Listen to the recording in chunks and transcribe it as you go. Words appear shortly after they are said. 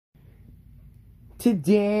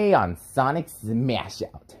Today on Sonic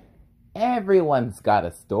Smashout, everyone's got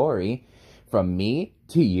a story. From me,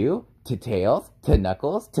 to you, to Tails, to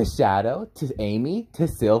Knuckles, to Shadow, to Amy, to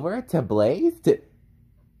Silver, to Blaze, to...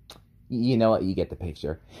 You know what, you get the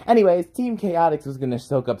picture. Anyways, Team Chaotix was gonna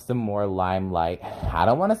soak up some more limelight. I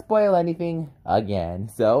don't want to spoil anything again,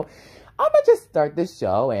 so I'm gonna just start this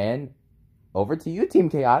show, and over to you,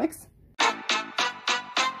 Team Chaotix.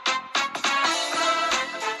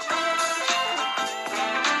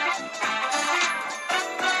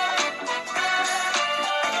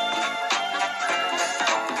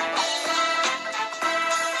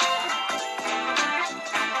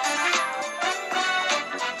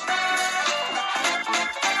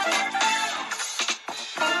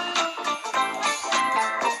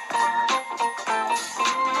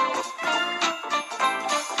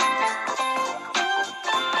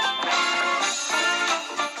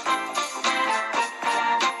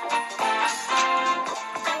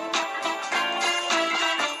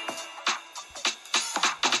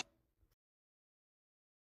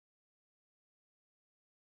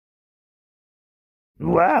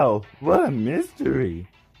 Wow, what a mystery!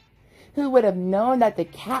 Who would have known that the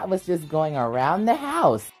cat was just going around the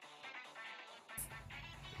house?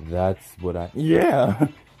 That's what Yeah,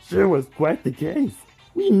 sure was quite the case.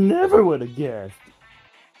 We never would have guessed.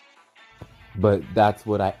 But that's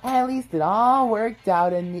what At least it all worked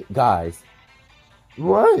out in the... Guys.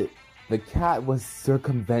 What? The cat was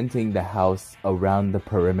circumventing the house around the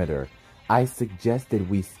perimeter. I suggested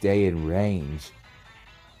we stay in range.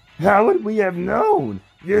 How would we have known?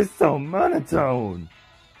 You're so monotone.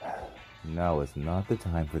 Now is not the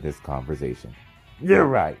time for this conversation. You're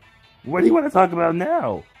right. What do you want to talk about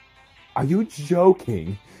now? Are you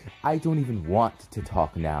joking? I don't even want to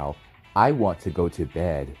talk now. I want to go to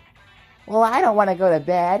bed. Well, I don't want to go to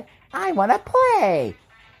bed. I want to play.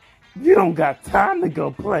 You don't got time to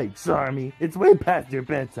go play, Charmy. It's way past your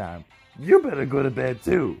bedtime. You better go to bed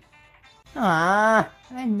too. I'm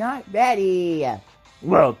not ready.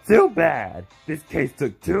 Well, too bad. This case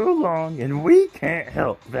took too long, and we can't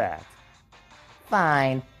help that.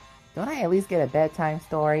 Fine. Don't I at least get a bedtime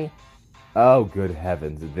story? Oh, good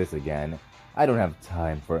heavens, this again. I don't have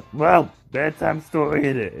time for... Well, bedtime story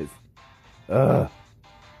it is.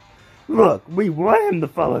 Look, we want him to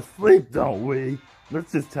fall asleep, don't we?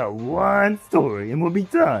 Let's just tell one story, and we'll be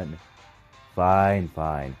done. Fine,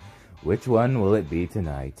 fine. Which one will it be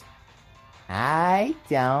tonight? I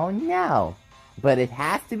don't know. But it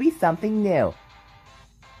has to be something new.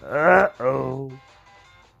 Uh-oh.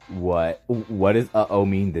 What does uh-oh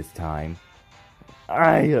mean this time?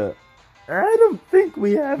 I don't think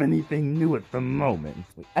we have anything new at the moment.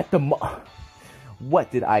 What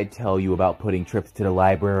did I tell you about putting trips to the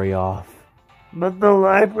library off? But the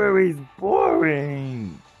library's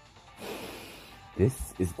boring.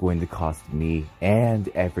 This is going to cost me and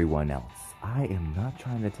everyone else. I am not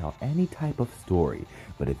trying to tell any type of story,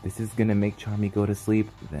 but if this is gonna make Charmy go to sleep,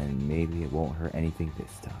 then maybe it won't hurt anything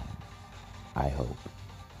this time. I hope.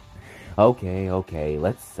 Okay,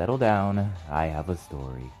 let's settle down. I have a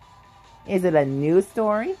story. Is it a new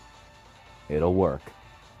story? It'll work.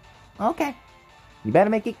 Okay. You better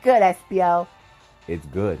make it good, Espio. It's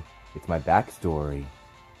good. It's my backstory.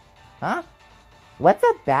 Huh? What's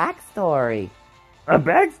a backstory? A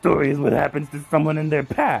backstory is what happens to someone in their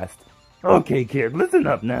past. Okay, kid, listen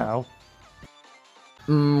up now.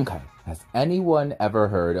 Okay. Has anyone ever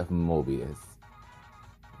heard of Mobius?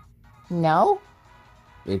 No.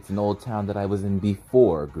 It's an old town that I was in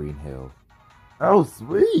before Green Hill. Oh,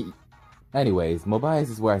 sweet. Anyways,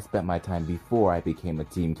 Mobius is where I spent my time before I became a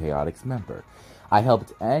Team Chaotix member. I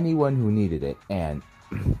helped anyone who needed it, and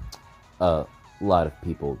a lot of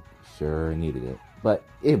people sure needed it. But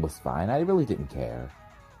it was fine, I really didn't care.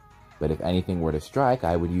 But if anything were to strike,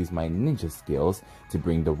 I would use my ninja skills to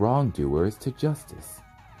bring the wrongdoers to justice.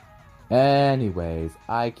 Anyways,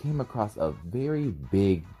 I came across a very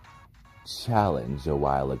big challenge a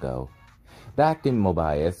while ago. Back in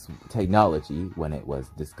Mobius, technology, when it was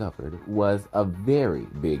discovered, was a very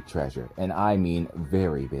big treasure, and I mean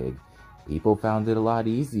very big. People found it a lot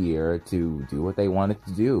easier to do what they wanted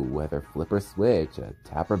to do, whether flip or switch, a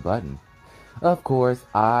tap or button. Of course,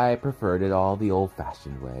 I preferred it all the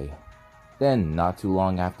old-fashioned way. Then, not too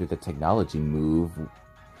long after the technology move,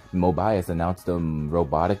 Mobius announced a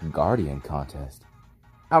robotic guardian contest.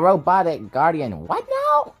 A robotic guardian what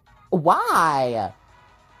now? Why?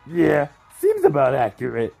 Yeah, seems about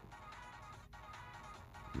accurate.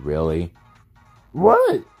 Really?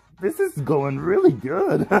 What? This is going really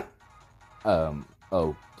good.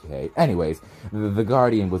 Okay. Anyways, the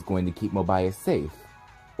guardian was going to keep Mobius safe.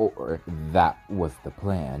 Or that was the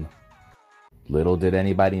plan. Little did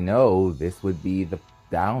anybody know this would be the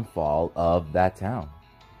downfall of that town.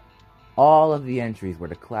 All of the entries were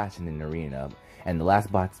to clash in an arena, and the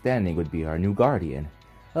last bot standing would be our new guardian.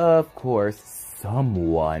 Of course,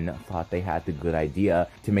 someone thought they had the good idea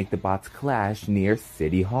to make the bots clash near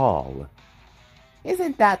City Hall.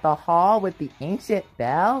 Isn't that the hall with the ancient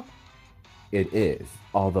bell? It is,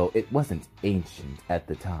 although it wasn't ancient at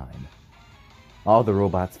the time. All the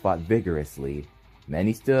robots fought vigorously.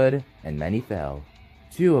 Many stood, and many fell.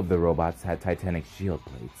 2 of the robots had titanic shield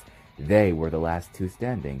plates. They were the last 2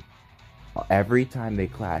 standing. Every time they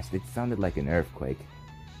clashed, it sounded like an earthquake.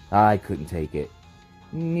 I couldn't take it.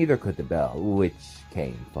 Neither could the bell, which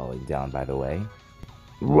came falling down, by the way.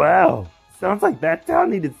 Wow, sounds like that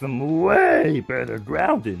town needed some way better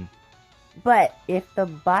grounding. But if the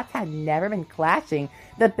bots had never been clashing,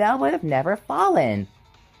 the bell would have never fallen.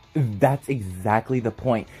 That's exactly the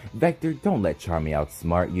point. Vector, don't let Charmy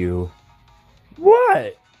outsmart you.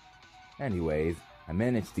 What? Anyways, I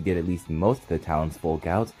managed to get at least most of the townsfolk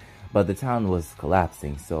out, but the town was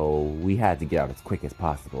collapsing, so we had to get out as quick as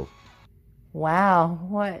possible. Wow,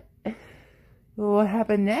 what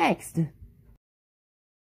happened next?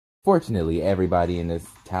 Fortunately, everybody in this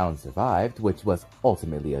town survived, which was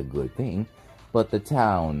ultimately a good thing, but the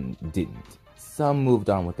town didn't. Some moved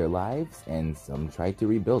on with their lives, and some tried to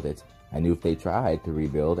rebuild it. I knew if they tried to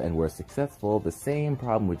rebuild and were successful, the same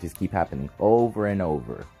problem would just keep happening over and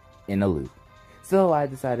over, in a loop. So I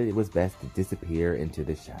decided it was best to disappear into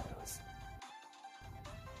the shadows.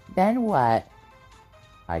 Then what?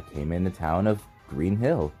 I came in the town of Green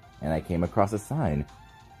Hill, and I came across a sign.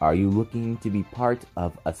 Are you looking to be part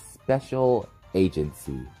of a special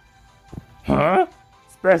agency? Huh?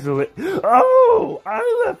 Oh,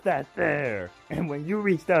 I left that there. And when you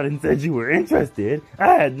reached out and said you were interested,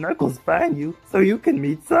 I had Knuckles find you so you can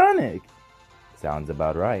meet Sonic. Sounds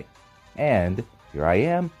about right. And here I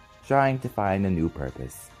am, trying to find a new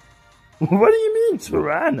purpose. What do you mean,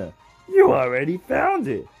 Tirana? You already found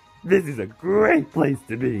it. This is a great place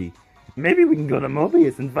to be. Maybe we can go to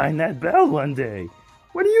Mobius and find that bell one day.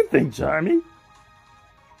 What do you think, Charmy?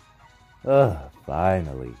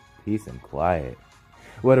 Finally. Peace and quiet.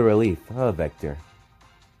 What a relief. Vector.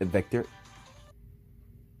 Vector?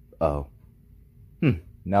 Oh.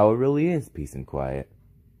 Now it really is peace and quiet.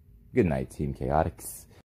 Good night, Team Chaotix.